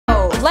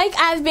Like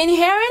I've been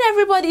hearing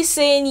everybody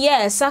saying,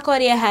 yes,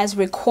 Sarkodie has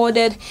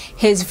recorded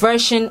his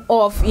version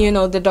of, you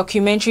know, the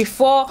documentary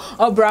for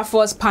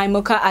Obrafour's Pae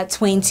Mu Ka at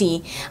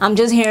 20. I'm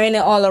just hearing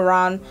it all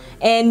around.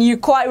 And you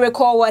quite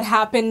recall what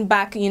happened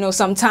back, you know,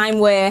 some time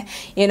where,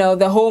 you know,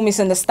 the whole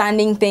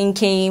misunderstanding thing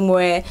came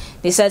where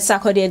they said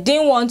Sarkodie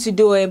didn't want to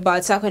do it,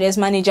 but Sarkodie's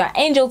manager,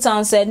 Angel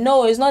Town, said,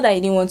 no, it's not that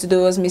he didn't want to do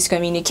it, it was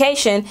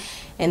miscommunication.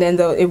 And then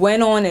it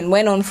went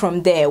on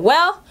from there.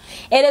 Well,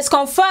 it is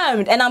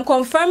confirmed, and I'm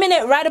confirming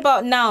it right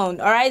about now. All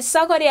right,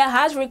 Sarkodie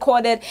has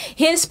recorded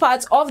his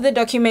part of the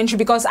documentary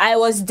because I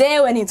was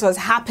there when it was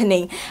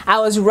happening. I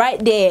was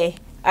right there.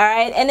 All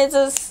right, and it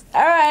was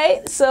all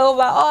right. So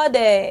by all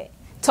the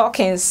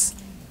talkings,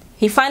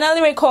 he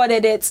finally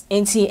recorded it.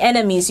 Into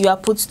enemies, you are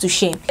put to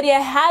shame. He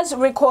has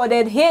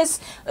recorded his,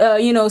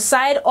 you know,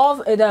 side of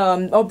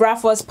the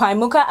Obrafour's Pae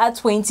Mu Ka at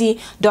 20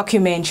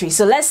 documentary.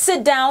 So let's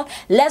sit down,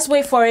 let's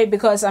wait for it,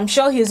 because I'm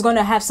sure he's going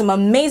to have some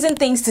amazing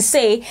things to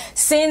say,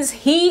 since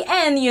he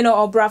and, you know,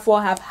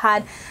 Obrafour have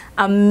had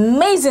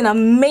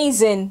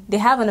they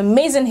have an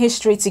amazing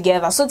history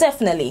together. So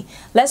definitely,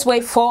 let's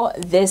wait for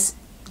this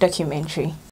documentary.